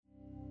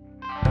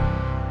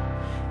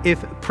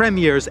If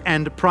premiers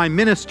and prime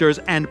ministers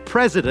and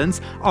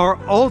presidents are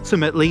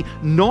ultimately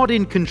not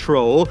in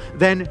control,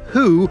 then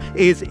who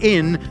is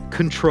in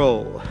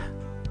control?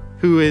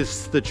 Who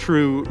is the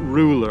true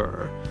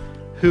ruler?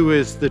 Who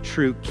is the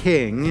true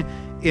king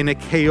in a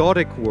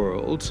chaotic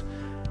world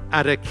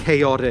at a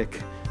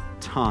chaotic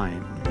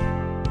time?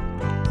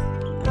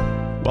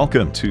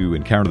 Welcome to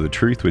Encounter the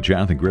Truth with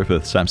Jonathan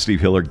Griffiths. I'm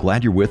Steve Hiller.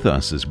 Glad you're with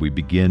us as we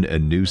begin a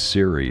new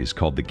series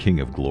called The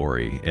King of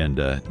Glory. And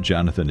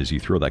Jonathan, as you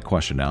throw that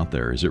question out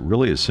there, is it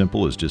really as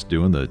simple as just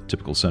doing the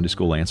typical Sunday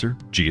school answer?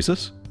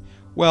 Jesus?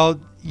 Well,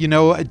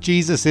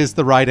 Jesus is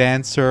the right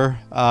answer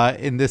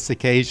in this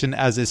occasion,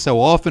 as is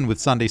so often with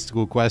Sunday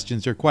school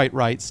questions. You're quite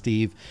right,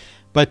 Steve.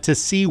 But to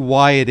see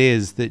why it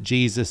is that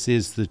Jesus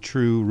is the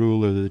true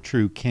ruler, the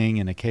true king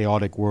in a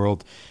chaotic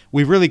world,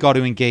 we've really got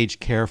to engage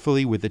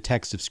carefully with the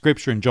text of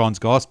Scripture in John's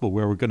Gospel,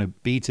 where we're going to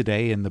be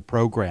today in the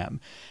program.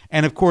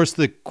 And of course,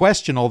 the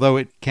question, although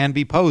it can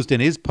be posed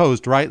and is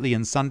posed rightly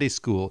in Sunday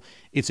school,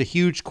 it's a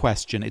huge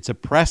question. It's a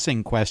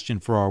pressing question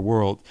for our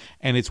world,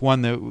 and it's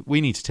one that we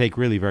need to take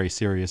really very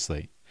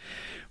seriously.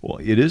 Well,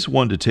 it is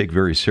one to take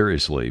very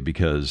seriously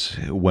because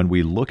when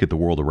we look at the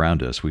world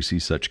around us, we see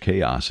such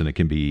chaos, and it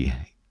can be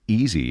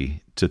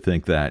easy to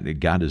think that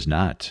God is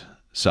not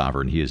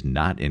sovereign. He is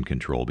not in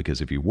control, because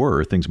if he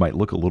were, things might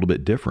look a little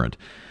bit different.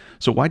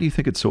 So why do you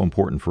think it's so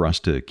important for us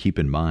to keep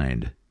in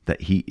mind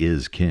that he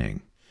is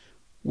king?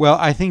 Well,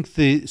 I think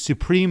the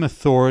supreme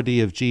authority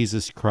of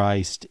Jesus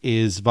Christ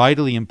is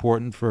vitally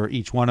important for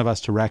each one of us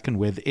to reckon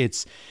with.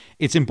 It's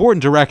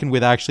important to reckon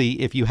with,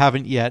 actually, if you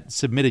haven't yet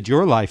submitted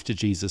your life to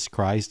Jesus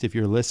Christ, if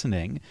you're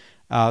listening.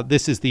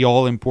 This is the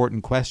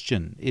all-important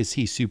question. Is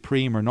he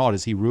supreme or not?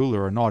 Is he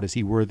ruler or not? Is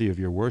he worthy of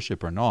your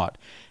worship or not?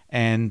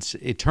 And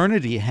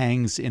eternity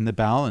hangs in the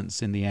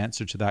balance in the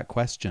answer to that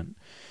question.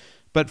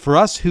 But for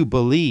us who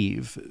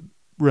believe,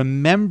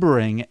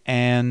 remembering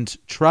and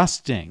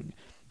trusting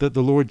that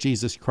the Lord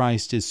Jesus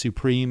Christ is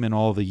supreme in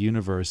all the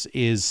universe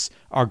is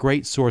our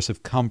great source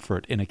of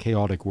comfort in a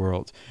chaotic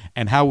world,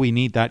 and how we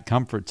need that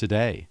comfort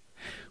today.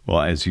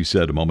 Well, as you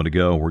said a moment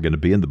ago, we're going to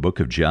be in the book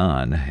of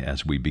John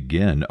as we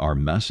begin our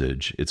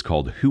message. It's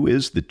called Who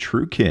is the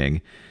True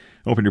King?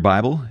 Open your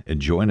Bible and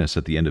join us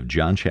at the end of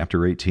John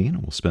chapter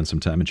 18. We'll spend some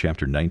time in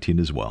chapter 19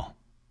 as well.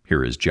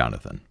 Here is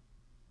Jonathan.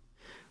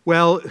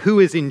 Well, who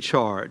is in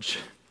charge?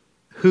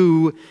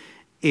 Who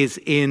is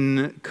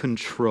in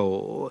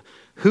control?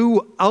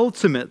 Who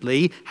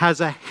ultimately has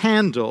a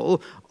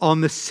handle on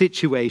the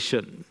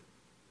situation?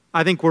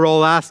 I think we're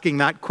all asking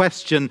that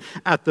question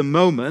at the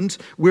moment.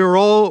 We're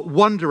all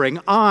wondering.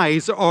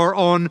 Eyes are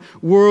on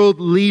world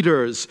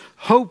leaders,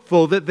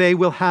 hopeful that they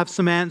will have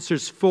some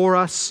answers for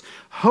us,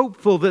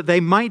 hopeful that they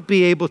might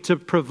be able to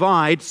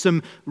provide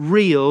some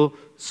real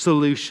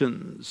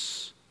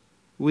solutions.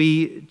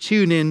 We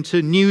tune in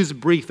to news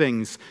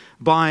briefings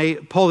by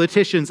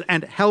politicians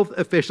and health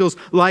officials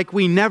like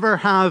we never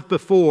have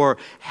before,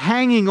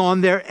 hanging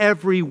on their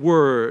every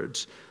word,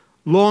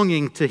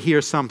 longing to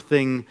hear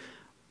something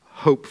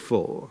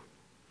hopeful.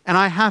 And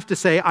I have to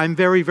say, I'm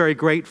very, very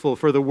grateful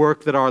for the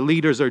work that our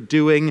leaders are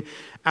doing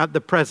at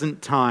the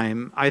present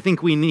time. I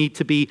think we need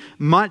to be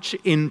much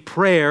in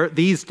prayer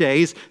these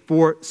days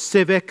for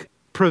civic,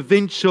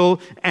 provincial,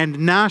 and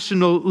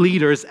national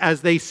leaders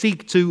as they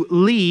seek to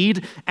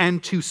lead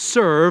and to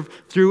serve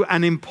through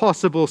an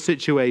impossible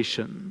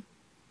situation.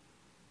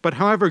 But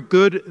however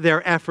good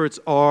their efforts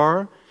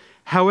are,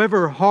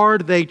 however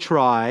hard they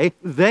try,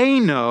 they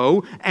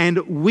know, and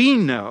we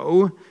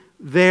know,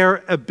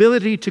 their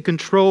ability to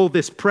control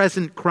this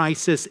present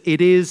crisis,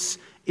 it is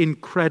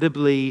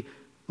incredibly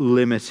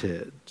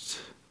limited.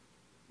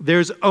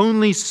 There's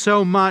only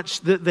so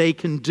much that they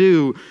can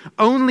do,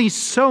 only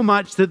so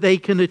much that they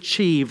can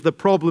achieve. The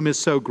problem is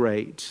so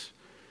great.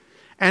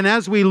 And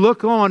as we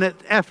look on at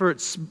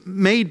efforts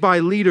made by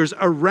leaders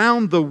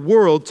around the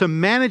world to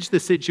manage the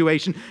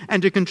situation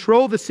and to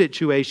control the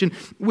situation,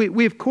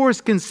 we of course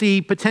can see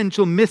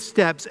potential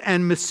missteps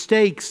and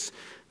mistakes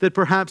that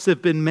perhaps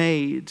have been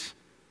made.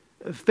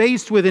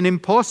 Faced with an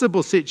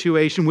impossible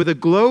situation, with a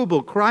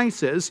global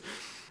crisis,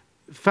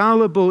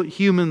 fallible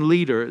human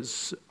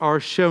leaders are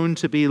shown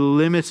to be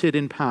limited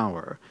in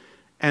power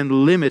and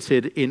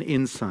limited in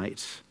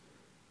insight.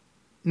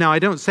 Now, I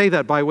don't say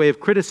that by way of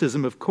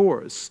criticism, of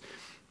course.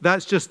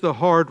 That's just the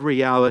hard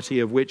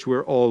reality of which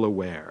we're all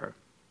aware.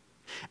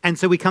 And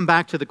so we come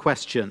back to the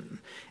question,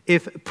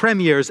 if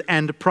premiers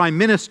and prime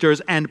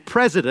ministers and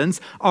presidents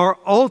are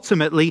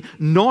ultimately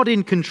not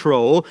in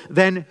control,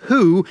 then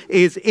who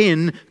is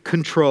in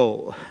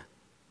control?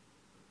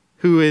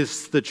 Who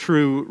is the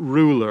true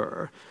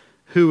ruler?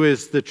 Who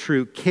is the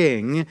true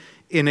king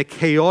in a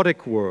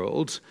chaotic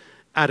world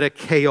at a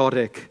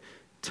chaotic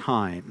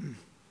time?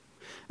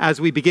 As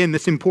we begin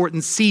this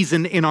important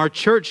season in our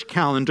church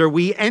calendar,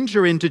 we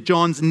enter into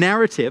John's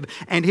narrative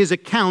and his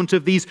account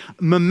of these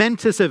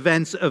momentous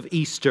events of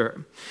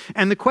Easter.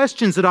 And the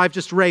questions that I've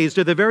just raised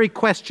are the very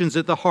questions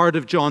at the heart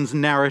of John's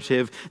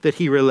narrative that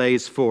he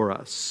relays for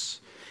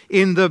us.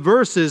 in the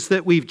verses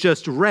that we've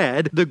just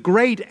read, the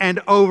great and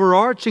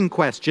overarching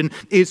question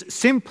is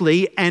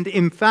simply and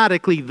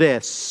emphatically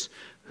this: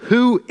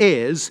 who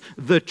is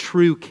the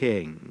true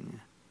king?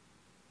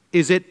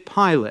 Is it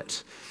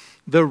Pilate,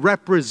 the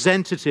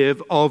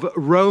representative of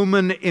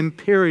Roman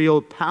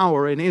imperial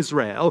power in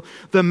Israel,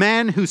 the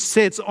man who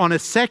sits on a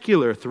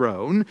secular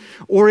throne?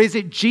 Or is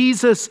it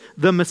Jesus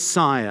the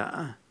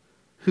Messiah,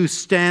 who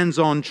stands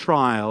on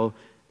trial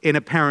in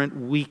apparent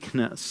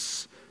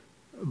weakness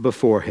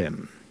before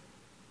him?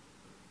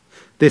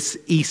 This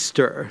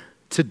Easter,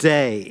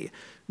 today,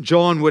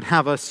 John would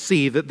have us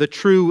see that the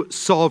true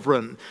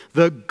sovereign,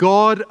 the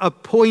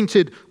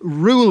God-appointed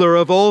ruler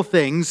of all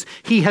things,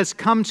 he has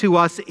come to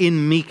us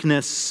in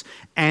meekness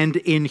and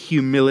in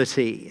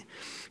humility.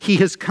 He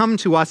has come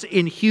to us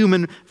in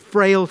human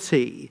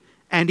frailty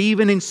and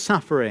even in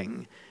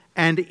suffering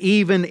and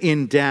even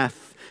in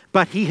death.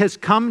 But he has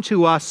come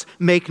to us,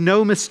 make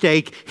no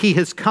mistake, he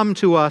has come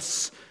to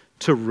us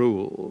to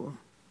rule.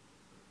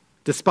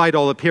 Despite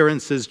all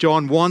appearances,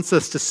 John wants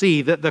us to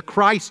see that the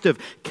Christ of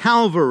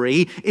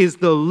Calvary is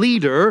the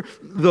leader,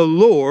 the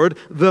Lord,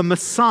 the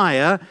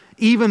Messiah,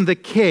 even the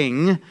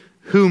King,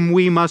 whom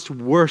we must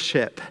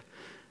worship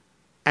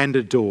and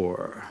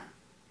adore.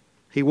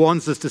 He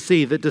wants us to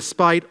see that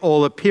despite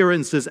all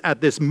appearances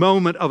at this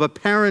moment of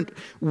apparent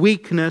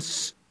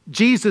weakness,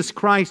 Jesus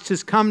Christ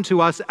has come to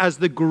us as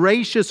the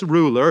gracious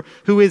ruler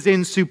who is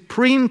in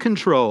supreme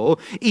control,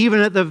 even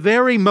at the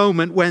very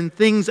moment when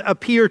things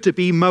appear to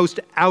be most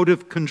out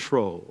of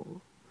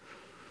control.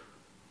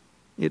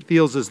 It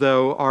feels as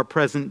though our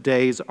present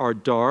days are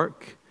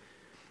dark,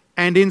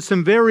 and in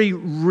some very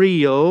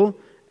real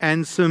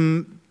and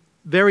some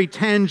very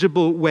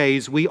tangible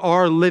ways, we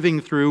are living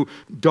through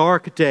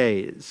dark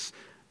days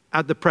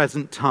at the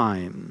present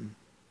time.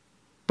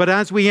 But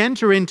as we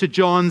enter into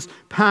John's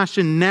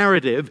passion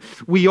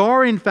narrative, we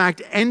are in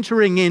fact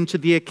entering into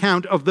the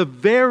account of the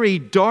very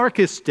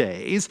darkest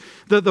days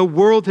that the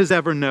world has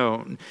ever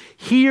known.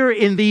 Here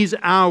in these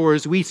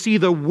hours, we see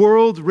the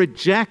world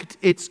reject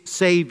its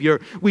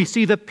Savior. We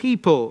see the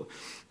people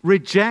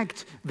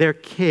reject their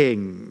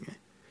King.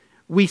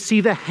 We see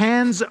the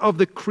hands of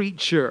the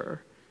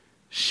creature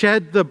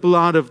shed the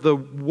blood of the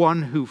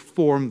one who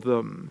formed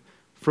them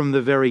from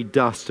the very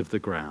dust of the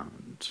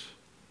ground.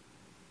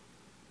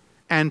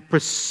 And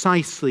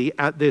precisely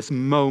at this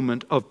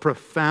moment of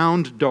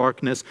profound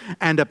darkness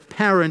and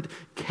apparent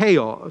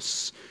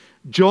chaos,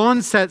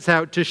 John sets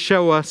out to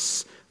show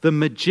us the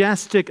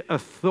majestic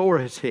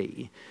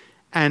authority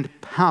and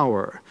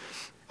power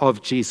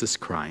of Jesus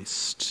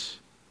Christ,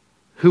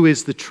 who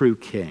is the true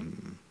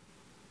King.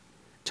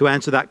 To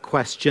answer that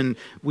question,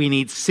 we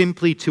need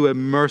simply to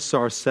immerse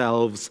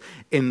ourselves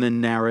in the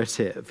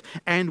narrative,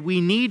 and we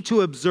need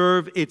to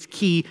observe its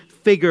key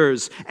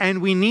figures,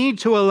 and we need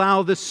to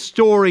allow the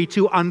story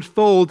to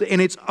unfold in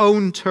its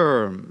own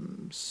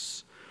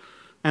terms.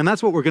 And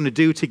that's what we're going to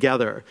do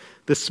together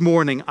this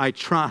morning, I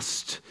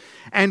trust.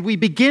 And we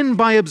begin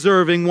by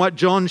observing what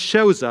John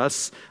shows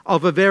us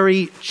of a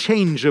very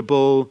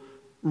changeable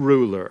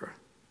ruler,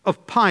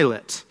 of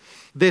Pilate,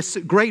 this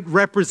great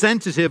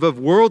representative of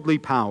worldly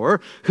power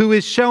who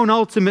is shown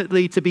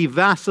ultimately to be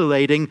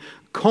vacillating,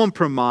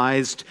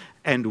 compromised,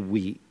 and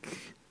weak.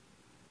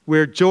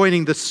 We're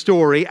joining the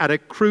story at a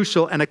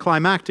crucial and a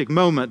climactic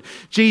moment.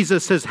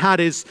 Jesus has had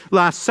his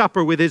Last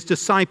Supper with his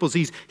disciples.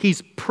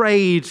 He's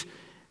prayed.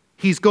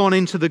 He's gone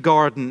into the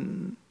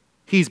garden.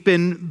 He's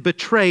been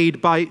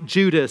betrayed by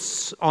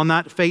Judas on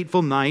that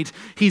fateful night.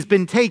 He's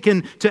been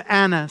taken to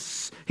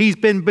Annas. He's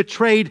been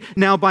betrayed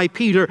now by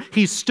Peter.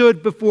 He's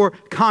stood before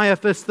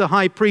Caiaphas, the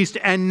high priest,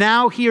 and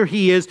now here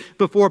he is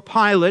before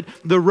Pilate,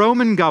 the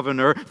Roman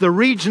governor, the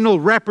regional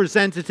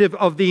representative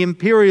of the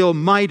imperial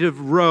might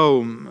of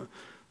Rome,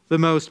 the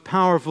most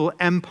powerful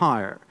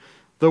empire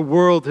the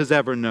world has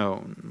ever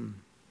known.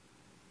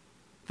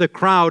 The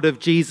crowd of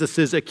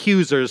Jesus'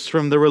 accusers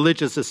from the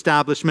religious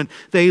establishment,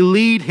 they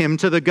lead him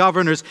to the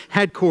governor's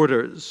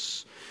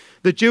headquarters.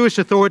 The Jewish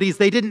authorities,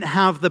 they didn't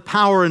have the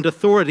power and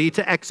authority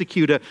to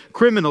execute a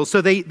criminal,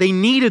 so they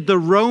needed the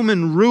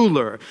Roman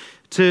ruler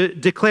to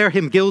declare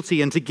him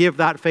guilty and to give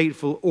that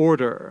fateful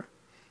order.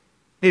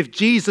 If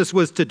Jesus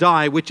was to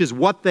die, which is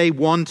what they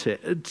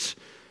wanted,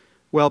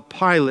 well,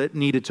 Pilate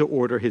needed to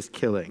order his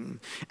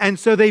killing. And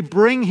so they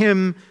bring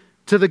him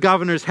to the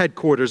governor's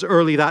headquarters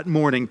early that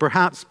morning,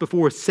 perhaps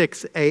before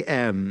 6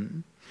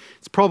 a.m.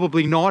 It's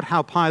probably not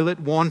how Pilate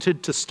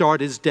wanted to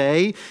start his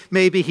day.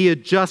 Maybe he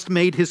had just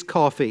made his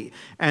coffee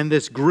and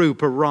this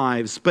group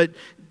arrives. But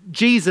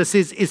Jesus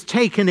is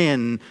taken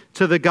in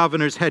to the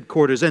governor's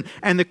headquarters, and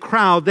the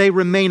crowd, they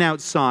remain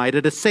outside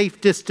at a safe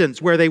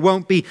distance where they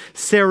won't be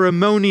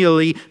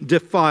ceremonially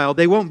defiled.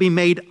 They won't be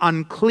made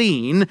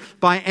unclean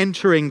by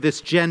entering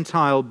this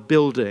Gentile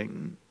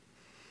building.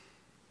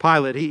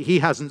 Pilate, he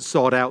hasn't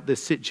sought out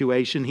this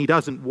situation. He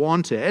doesn't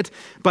want it,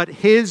 but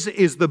his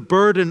is the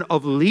burden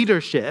of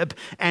leadership,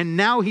 and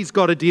now he's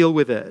got to deal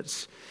with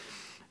it.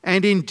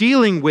 And in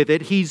dealing with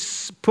it,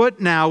 he's put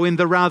now in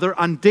the rather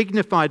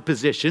undignified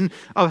position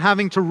of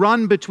having to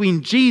run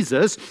between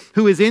Jesus,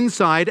 who is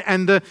inside,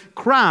 and the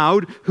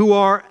crowd who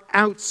are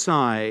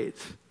outside.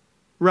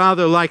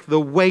 Rather like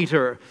the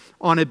waiter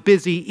on a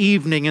busy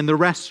evening in the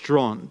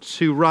restaurant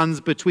who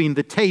runs between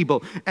the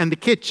table and the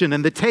kitchen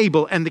and the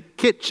table and the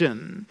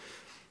kitchen.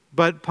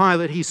 But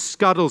Pilate, he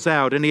scuttles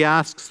out and he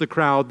asks the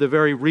crowd the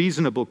very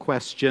reasonable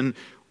question,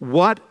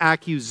 what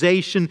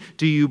accusation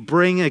do you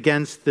bring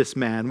against this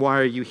man? Why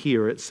are you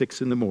here at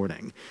 6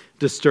 a.m,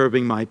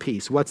 disturbing my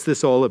peace? What's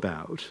this all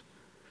about?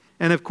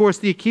 And of course,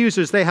 the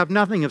accusers, they have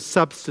nothing of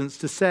substance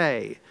to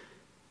say.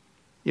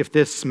 If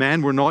this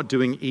man were not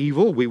doing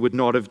evil, we would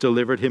not have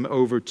delivered him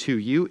over to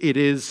you. It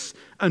is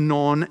a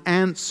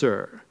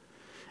non-answer.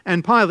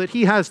 And Pilate,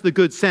 he has the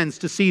good sense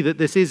to see that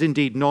this is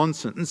indeed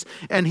nonsense,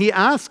 and he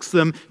asks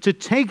them to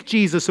take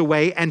Jesus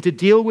away and to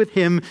deal with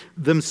him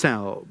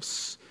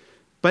themselves.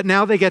 But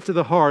now they get to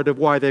the heart of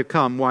why they've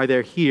come, why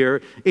they're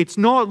here. It's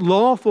not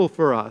lawful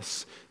for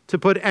us to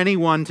put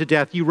anyone to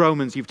death. You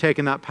Romans, you've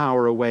taken that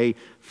power away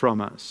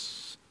from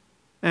us.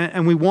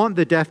 And we want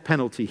the death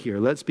penalty here.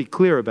 Let's be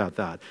clear about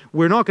that.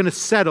 We're not going to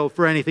settle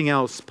for anything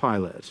else,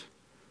 Pilate.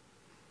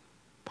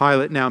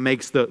 Pilate now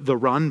makes the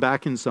run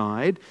back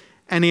inside,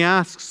 and he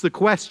asks the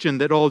question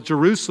that all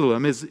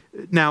Jerusalem is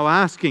now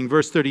asking.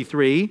 Verse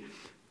 33,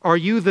 are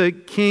you the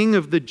king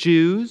of the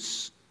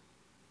Jews?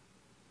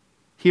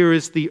 Here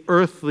is the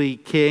earthly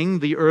king,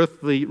 the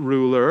earthly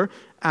ruler,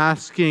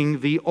 asking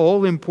the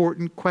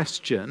all-important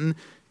question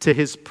to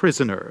his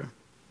prisoner.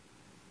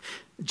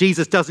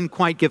 Jesus doesn't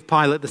quite give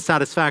Pilate the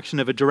satisfaction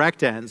of a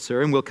direct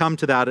answer, and we'll come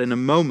to that in a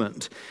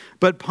moment.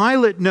 But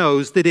Pilate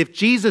knows that if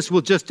Jesus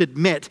will just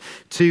admit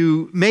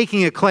to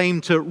making a claim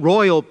to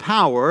royal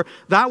power,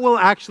 that will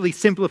actually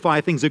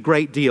simplify things a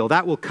great deal.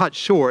 That will cut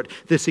short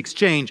this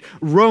exchange.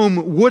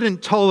 Rome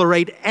wouldn't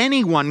tolerate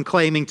anyone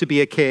claiming to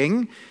be a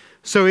king.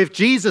 So if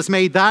Jesus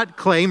made that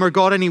claim or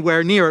got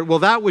anywhere near it, well,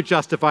 that would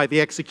justify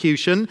the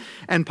execution,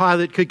 and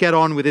Pilate could get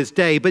on with his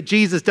day. But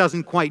Jesus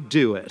doesn't quite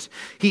do it.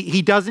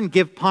 He doesn't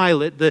give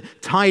Pilate the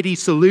tidy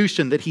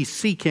solution that he's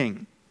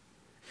seeking.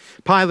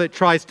 Pilate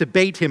tries to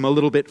bait him a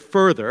little bit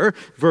further.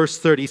 Verse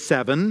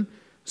 37,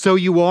 so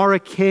you are a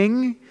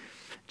king?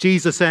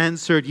 Jesus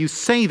answered, you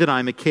say that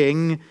I'm a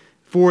king.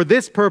 For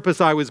this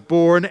purpose I was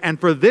born, and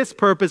for this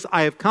purpose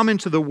I have come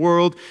into the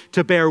world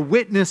to bear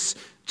witness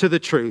to the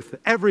truth.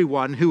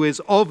 Everyone who is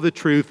of the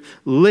truth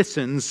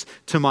listens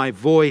to my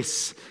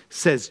voice,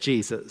 says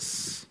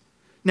Jesus.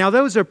 Now,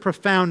 those are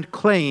profound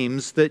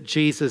claims that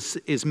Jesus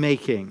is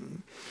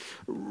making.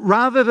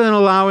 Rather than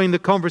allowing the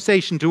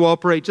conversation to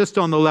operate just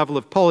on the level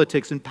of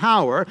politics and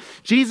power,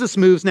 Jesus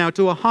moves now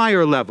to a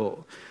higher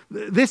level.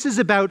 This is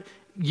about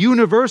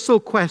universal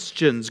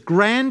questions,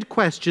 grand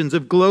questions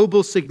of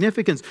global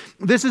significance.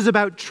 This is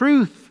about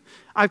truth.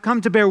 I've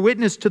come to bear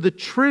witness to the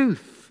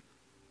truth.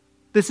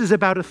 This is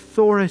about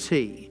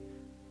authority.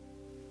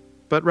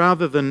 But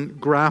rather than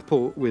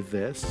grapple with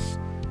this,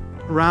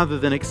 rather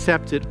than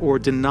accept it or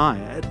deny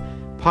it,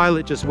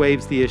 Pilate just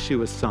waves the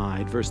issue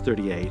aside. Verse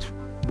 38,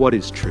 what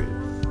is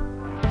truth?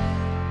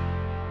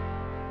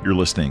 You're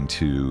listening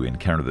to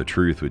Encounter the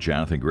Truth with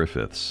Jonathan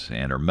Griffiths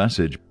and our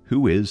message,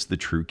 Who is the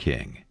True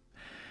King?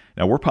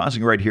 Now, we're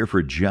pausing right here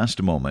for just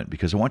a moment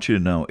because I want you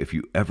to know if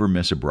you ever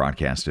miss a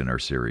broadcast in our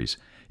series,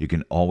 you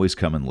can always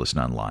come and listen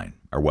online.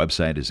 Our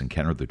website is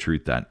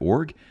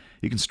encounterthetruth.org.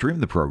 You can stream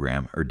the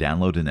program or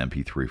download an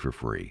MP3 for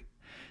free.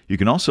 You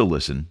can also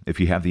listen if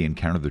you have the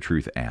Encounter the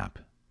Truth app.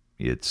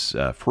 It's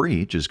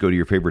free. Just go to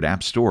your favorite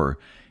app store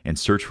and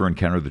search for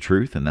Encounter the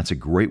Truth, and that's a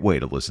great way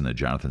to listen to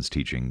Jonathan's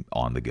teaching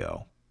on the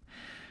go.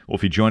 Well,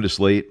 if you joined us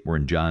late, we're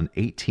in John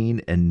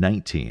 18 and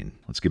 19.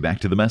 Let's get back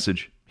to the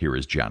message. Here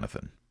is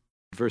Jonathan.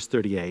 Verse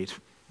 38,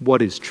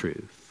 what is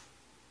truth?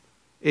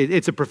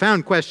 It's a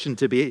profound question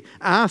to be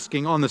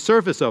asking on the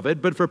surface of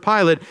it, but for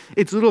Pilate,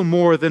 it's little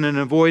more than an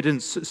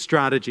avoidance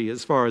strategy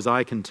as far as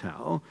I can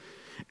tell.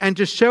 And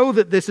to show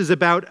that this is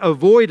about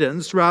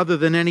avoidance rather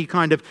than any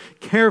kind of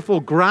careful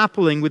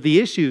grappling with the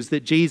issues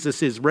that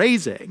Jesus is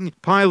raising,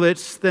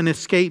 Pilate then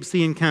escapes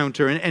the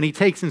encounter and he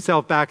takes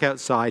himself back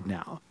outside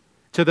now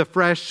to the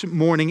fresh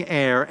morning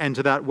air and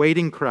to that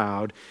waiting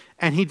crowd,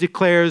 and he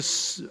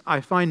declares, I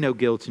find no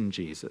guilt in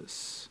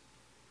Jesus.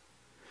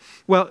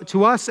 Well,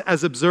 to us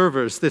as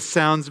observers, this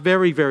sounds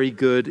very, very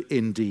good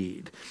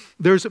indeed.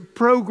 There's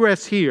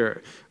progress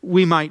here,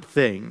 we might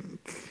think.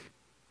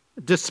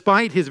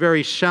 Despite his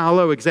very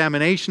shallow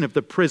examination of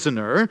the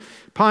prisoner,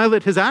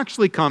 Pilate has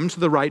actually come to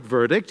the right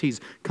verdict.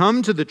 He's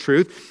come to the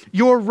truth.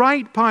 You're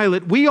right,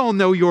 Pilate. We all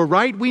know you're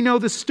right. We know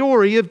the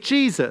story of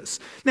Jesus.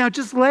 Now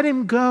just let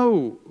him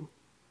go.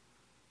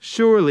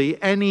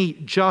 Surely any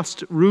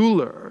just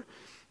ruler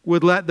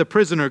would let the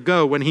prisoner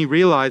go when he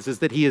realizes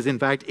that he is in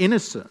fact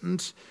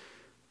innocent.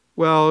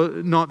 Well,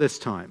 not this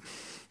time.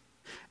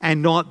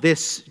 And not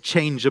this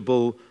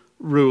changeable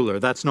ruler.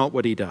 That's not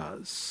what he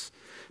does.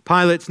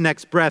 Pilate's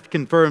next breath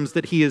confirms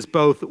that he is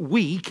both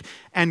weak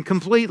and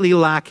completely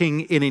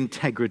lacking in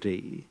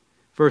integrity.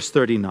 Verse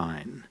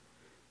 39.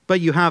 But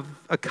you have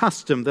a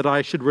custom that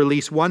I should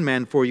release one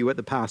man for you at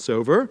the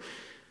Passover.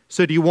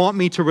 So do you want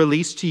me to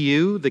release to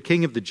you the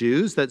King of the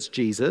Jews?" That's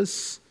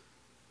Jesus.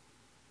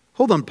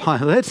 "Hold on,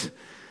 Pilate.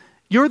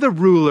 You're the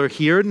ruler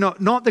here,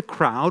 not the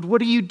crowd.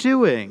 What are you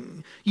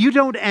doing? You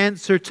don't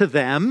answer to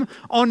them.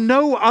 On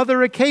no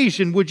other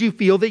occasion would you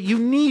feel that you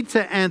need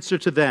to answer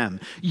to them.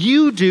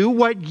 You do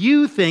what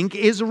you think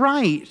is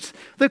right.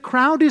 The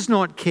crowd is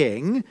not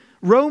king.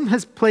 Rome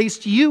has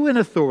placed you in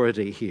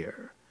authority here."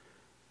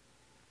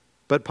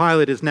 But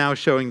Pilate is now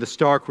showing the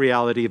stark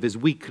reality of his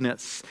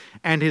weakness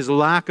and his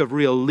lack of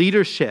real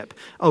leadership,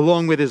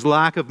 along with his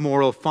lack of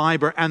moral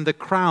fiber. And the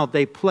crowd,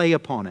 they play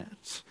upon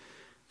it.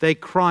 They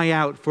cry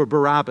out for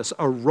Barabbas,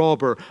 a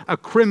robber, a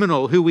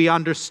criminal who we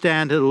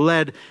understand had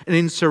led an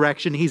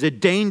insurrection. He's a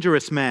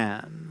dangerous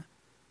man.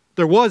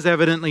 There was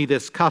evidently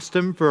this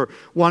custom for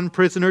one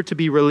prisoner to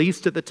be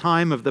released at the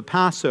time of the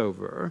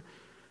Passover.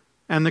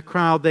 And the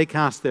crowd, they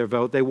cast their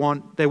vote. They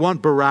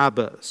want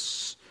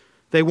Barabbas.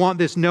 They want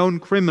this known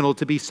criminal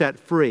to be set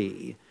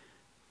free,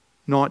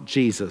 not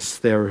Jesus,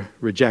 their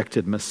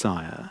rejected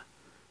Messiah.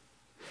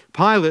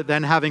 Pilate,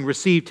 then, having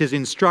received his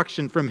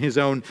instruction from his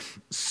own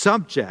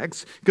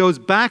subjects, goes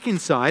back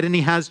inside and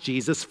he has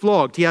Jesus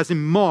flogged. He has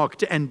him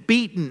mocked and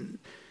beaten.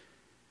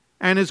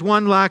 And as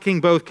one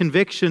lacking both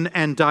conviction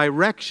and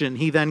direction,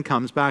 he then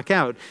comes back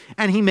out.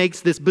 And he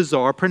makes this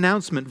bizarre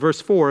pronouncement, verse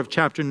 4 of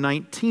chapter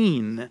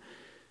 19.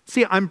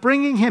 "See, I'm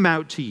bringing him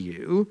out to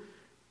you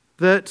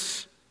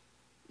that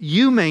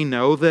you may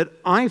know that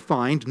I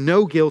find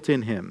no guilt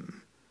in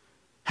him."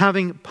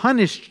 Having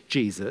punished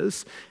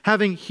Jesus,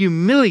 having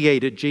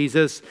humiliated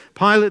Jesus,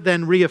 Pilate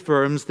then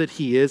reaffirms that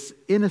he is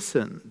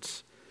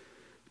innocent.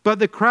 But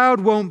the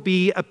crowd won't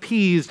be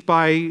appeased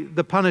by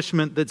the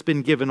punishment that's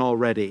been given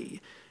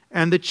already.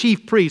 And the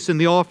chief priests and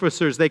the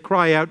officers, they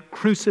cry out,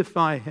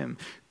 "Crucify him,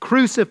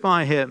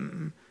 crucify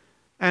him."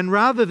 And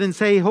rather than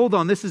say, "Hold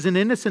on, this is an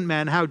innocent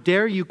man, how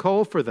dare you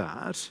call for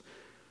that?"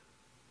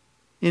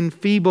 in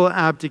feeble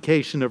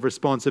abdication of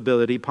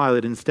responsibility,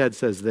 Pilate instead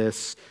says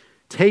this,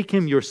 "Take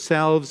him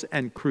yourselves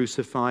and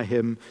crucify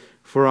him,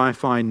 for I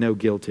find no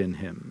guilt in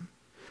him."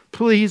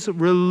 "Please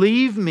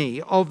relieve me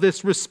of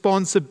this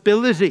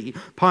responsibility,"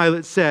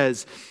 Pilate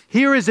says.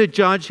 Here is a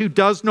judge who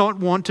does not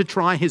want to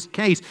try his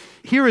case.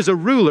 Here is a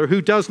ruler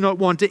who does not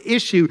want to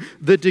issue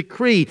the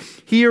decree.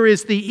 Here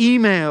is the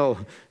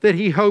email that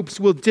he hopes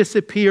will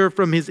disappear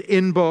from his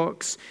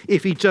inbox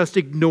if he just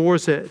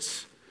ignores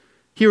it.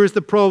 Here is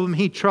the problem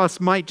he trusts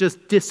might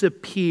just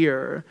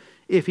disappear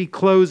if he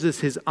closes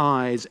his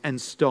eyes and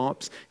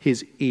stops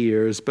his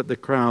ears. But the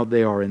crowd,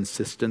 they are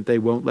insistent. They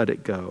won't let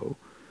it go.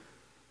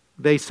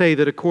 They say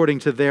that according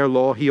to their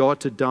law, he ought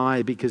to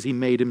die because he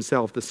made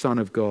himself the Son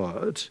of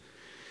God.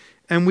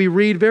 And we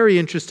read, very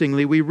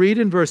interestingly, we read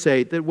in verse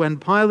 8 that when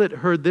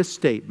Pilate heard this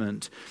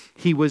statement,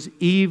 he was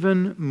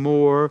even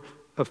more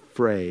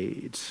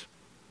afraid.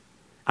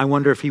 I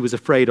wonder if he was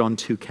afraid on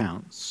two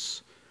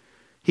counts.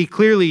 He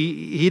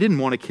didn't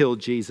want to kill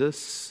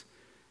Jesus,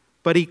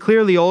 but he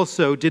clearly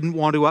also didn't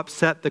want to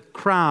upset the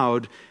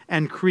crowd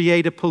and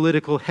create a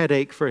political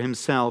headache for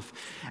himself.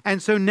 And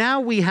so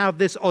now we have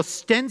this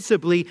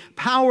ostensibly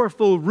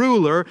powerful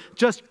ruler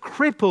just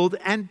crippled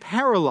and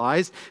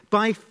paralyzed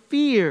by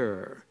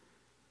fear.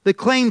 The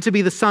claim to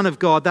be the Son of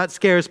God, that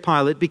scares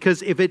Pilate,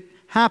 because if it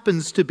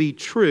happens to be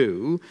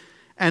true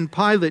and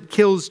Pilate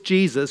kills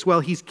Jesus, well,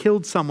 he's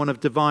killed someone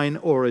of divine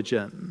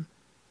origin.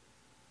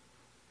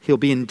 He'll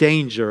be in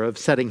danger of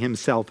setting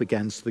himself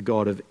against the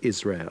God of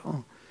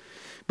Israel.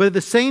 But at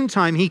the same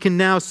time, he can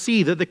now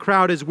see that the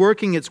crowd is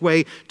working its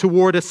way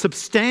toward a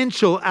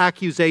substantial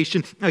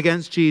accusation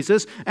against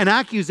Jesus, an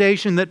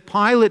accusation that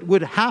Pilate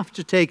would have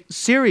to take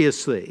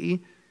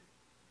seriously.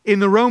 In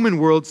the Roman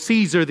world,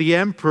 Caesar, the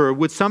emperor,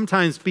 would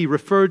sometimes be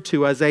referred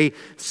to as a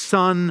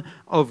son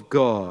of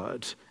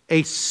God,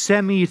 a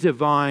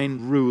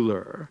semi-divine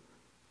ruler.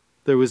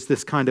 There was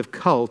this kind of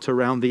cult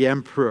around the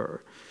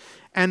emperor.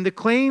 And the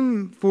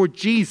claim for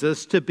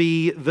Jesus to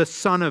be the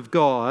Son of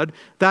God,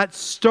 that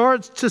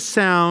starts to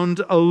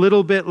sound a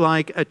little bit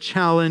like a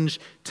challenge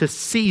to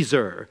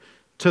Caesar,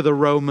 to the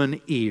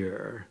Roman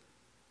ear.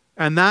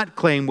 And that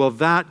claim, well,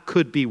 that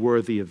could be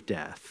worthy of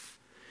death.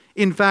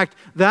 In fact,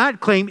 that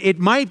claim, it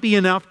might be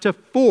enough to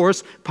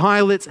force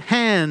Pilate's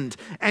hand.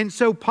 And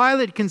so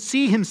Pilate can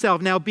see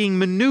himself now being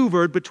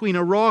maneuvered between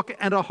a rock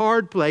and a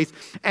hard place.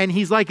 And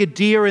he's like a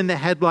deer in the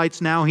headlights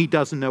now. He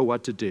doesn't know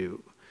what to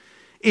do.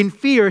 In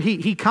fear,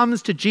 he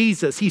comes to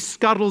Jesus. He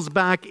scuttles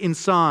back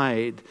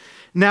inside,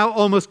 now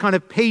almost kind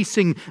of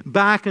pacing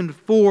back and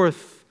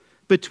forth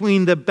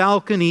between the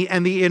balcony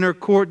and the inner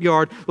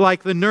courtyard,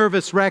 like the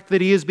nervous wreck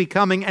that he is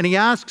becoming. And he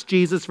asks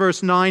Jesus,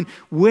 verse 9,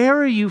 "Where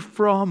are you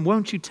from?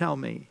 Won't you tell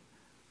me?"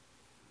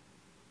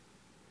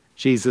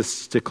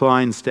 Jesus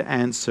declines to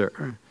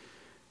answer.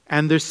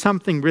 And there's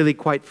something really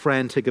quite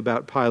frantic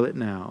about Pilate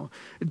now.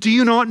 "Do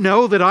you not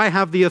know that I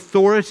have the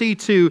authority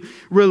to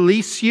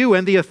release you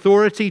and the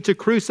authority to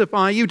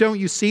crucify you?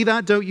 Don't you see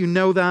that? Don't you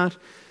know that?"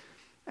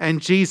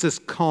 And Jesus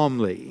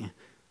calmly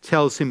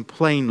tells him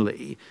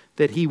plainly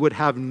that he would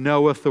have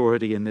no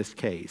authority in this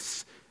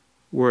case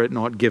were it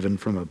not given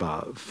from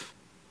above.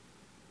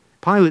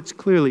 Pilate's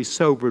clearly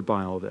sobered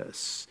by all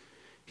this.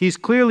 He's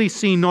clearly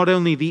seen not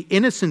only the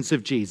innocence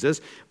of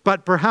Jesus,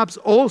 but perhaps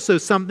also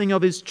something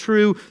of his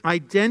true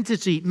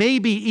identity,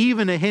 maybe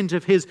even a hint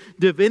of his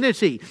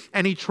divinity,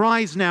 and he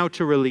tries now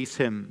to release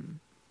him.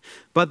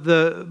 But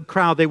the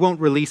crowd, they won't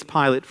release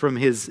Pilate from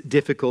his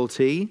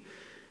difficulty.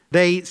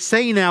 They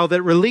say now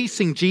that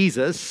releasing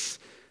Jesus,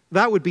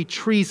 that would be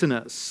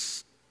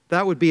treasonous.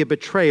 That would be a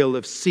betrayal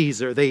of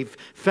Caesar. They've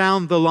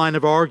found the line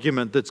of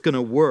argument that's going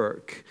to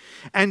work.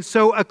 And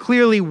so a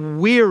clearly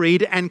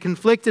wearied and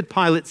conflicted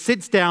Pilate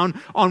sits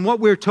down on what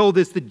we're told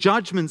is the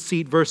judgment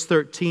seat, verse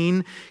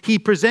 13. He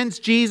presents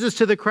Jesus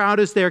to the crowd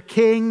as their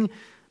king,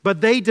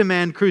 but they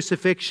demand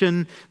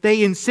crucifixion.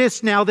 They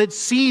insist now that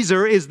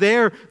Caesar is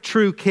their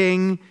true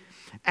king.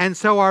 And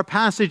so our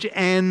passage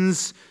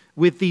ends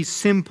with these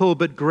simple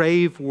but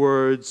grave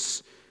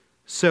words.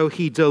 So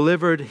he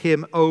delivered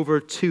him over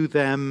to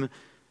them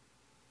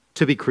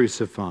to be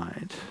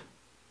crucified.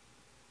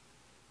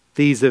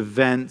 These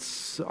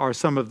events are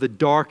some of the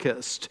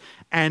darkest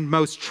and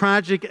most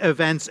tragic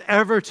events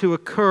ever to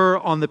occur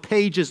on the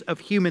pages of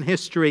human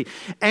history.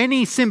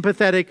 Any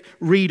sympathetic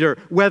reader,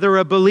 whether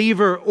a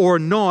believer or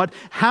not,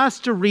 has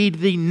to read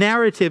the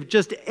narrative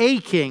just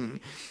aching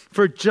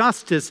for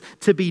justice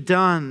to be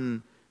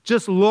done,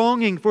 just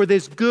longing for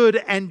this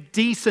good and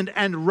decent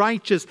and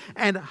righteous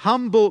and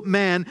humble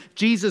man,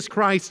 Jesus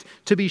Christ,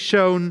 to be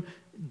shown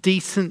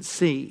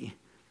decency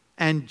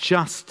and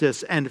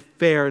justice and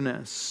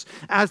fairness.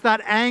 As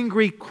that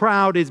angry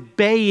crowd is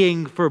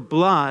baying for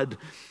blood,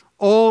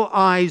 all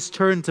eyes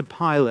turn to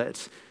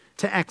Pilate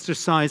to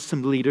exercise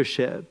some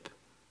leadership.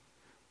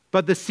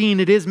 But the scene,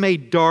 it is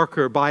made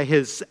darker by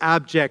his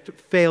abject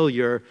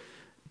failure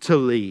to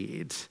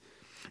lead.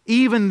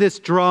 Even this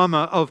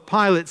drama of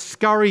Pilate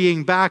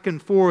scurrying back and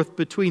forth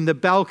between the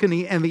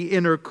balcony and the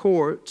inner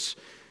court,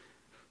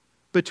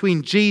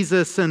 between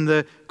Jesus and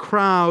the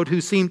crowd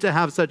who seem to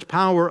have such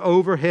power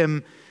over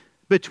him,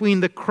 between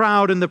the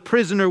crowd and the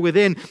prisoner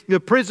within, the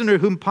prisoner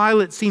whom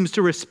Pilate seems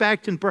to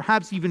respect and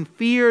perhaps even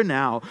fear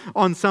now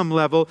on some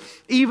level.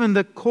 Even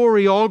the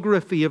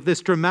choreography of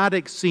this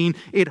dramatic scene,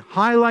 it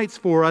highlights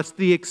for us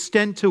the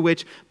extent to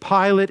which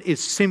Pilate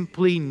is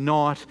simply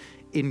not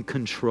in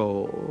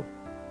control.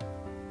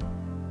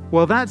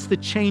 Well, that's the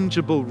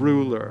changeable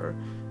ruler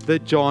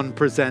that John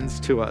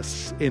presents to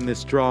us in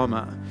this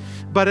drama.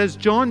 But as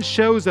John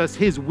shows us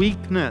his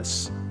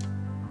weakness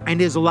and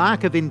his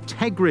lack of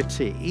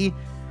integrity,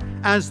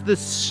 as the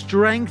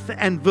strength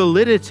and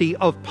validity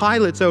of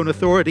Pilate's own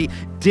authority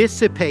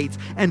dissipates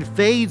and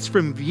fades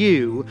from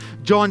view,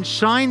 John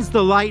shines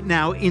the light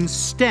now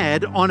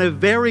instead on a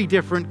very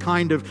different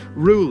kind of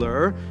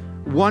ruler,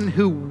 one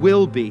who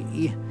will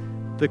be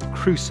the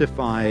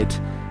crucified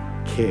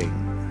king.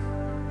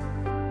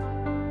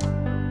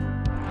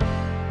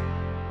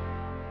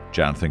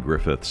 Jonathan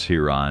Griffiths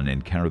here on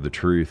Encounter the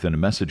Truth and a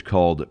message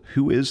called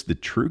Who is the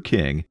True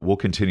King? We'll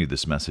continue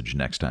this message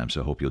next time,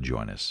 so I hope you'll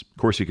join us. Of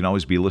course, you can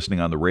always be listening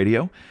on the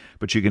radio,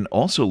 but you can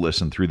also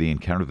listen through the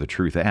Encounter the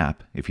Truth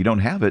app. If you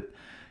don't have it,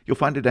 you'll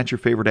find it at your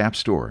favorite app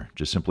store.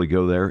 Just simply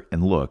go there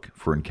and look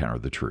for Encounter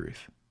the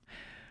Truth.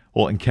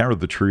 Well, Encounter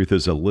the Truth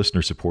is a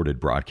listener-supported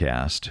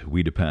broadcast.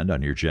 We depend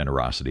on your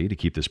generosity to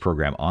keep this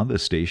program on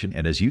this station,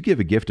 and as you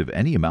give a gift of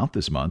any amount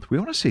this month, we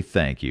want to say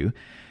thank you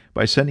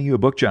by sending you a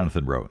book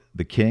Jonathan wrote,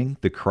 The King,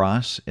 the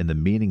Cross, and the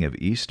Meaning of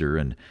Easter.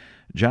 And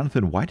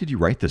Jonathan, why did you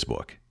write this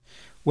book?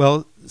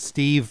 Well,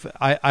 Steve,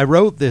 I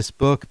wrote this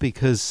book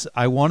because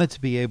I wanted to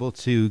be able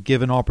to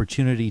give an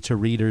opportunity to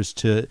readers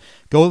to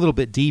go a little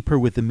bit deeper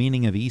with the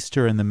meaning of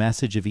Easter and the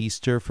message of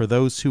Easter for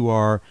those who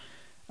are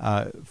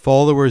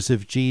followers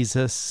of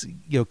Jesus.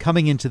 You know,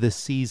 coming into this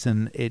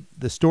season,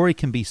 the story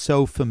can be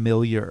so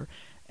familiar,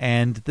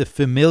 and the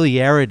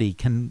familiarity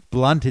can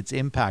blunt its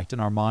impact in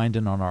our mind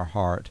and on our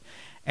heart.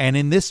 And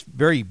in this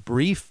very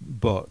brief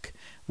book,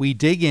 we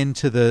dig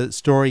into the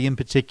story in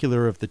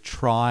particular of the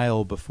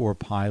trial before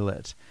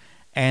Pilate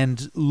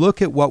and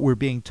look at what we're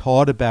being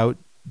taught about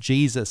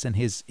Jesus and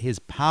his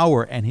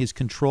power and his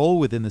control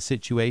within the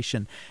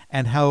situation,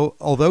 and how,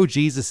 although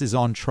Jesus is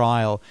on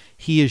trial,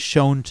 he is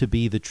shown to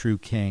be the true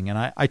king.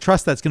 And I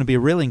trust that's going to be a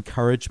real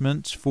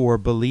encouragement for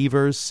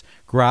believers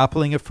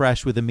grappling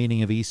afresh with the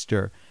meaning of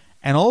Easter,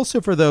 and also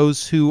for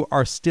those who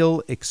are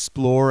still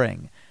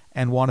exploring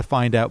and want to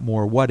find out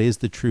more, what is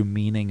the true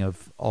meaning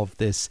of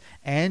this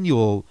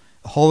annual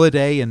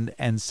holiday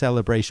and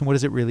celebration? What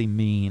does it really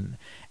mean?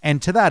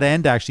 And to that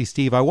end, actually,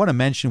 Steve, I want to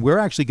mention we're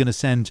actually going to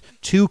send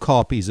 2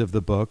 copies of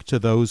the book to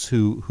those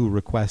who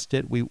request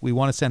it. We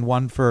want to send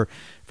one for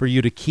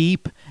you to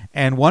keep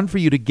and one for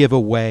you to give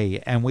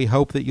away. And we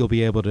hope that you'll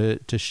be able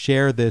to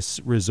share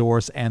this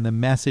resource and the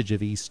message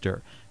of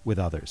Easter with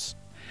others.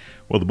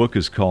 Well, the book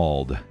is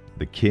called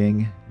The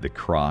King, the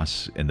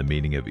Cross, and the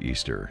Meaning of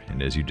Easter.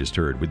 And as you just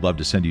heard, we'd love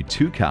to send you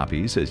 2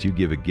 copies as you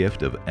give a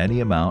gift of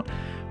any amount,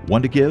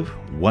 one to give,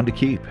 one to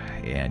keep.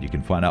 And you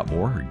can find out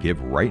more or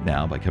give right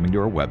now by coming to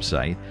our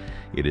website.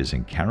 It is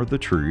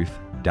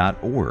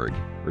encounterthetruth.org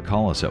or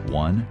call us at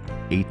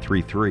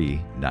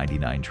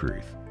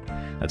 1-833-99-TRUTH.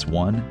 That's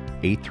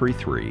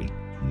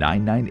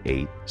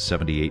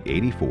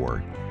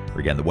 1-833-998-7884. Or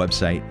again, the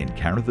website,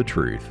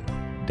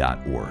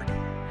 encounterthetruth.org.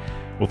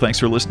 Well, thanks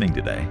for listening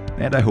today,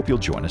 and I hope you'll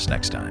join us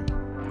next time.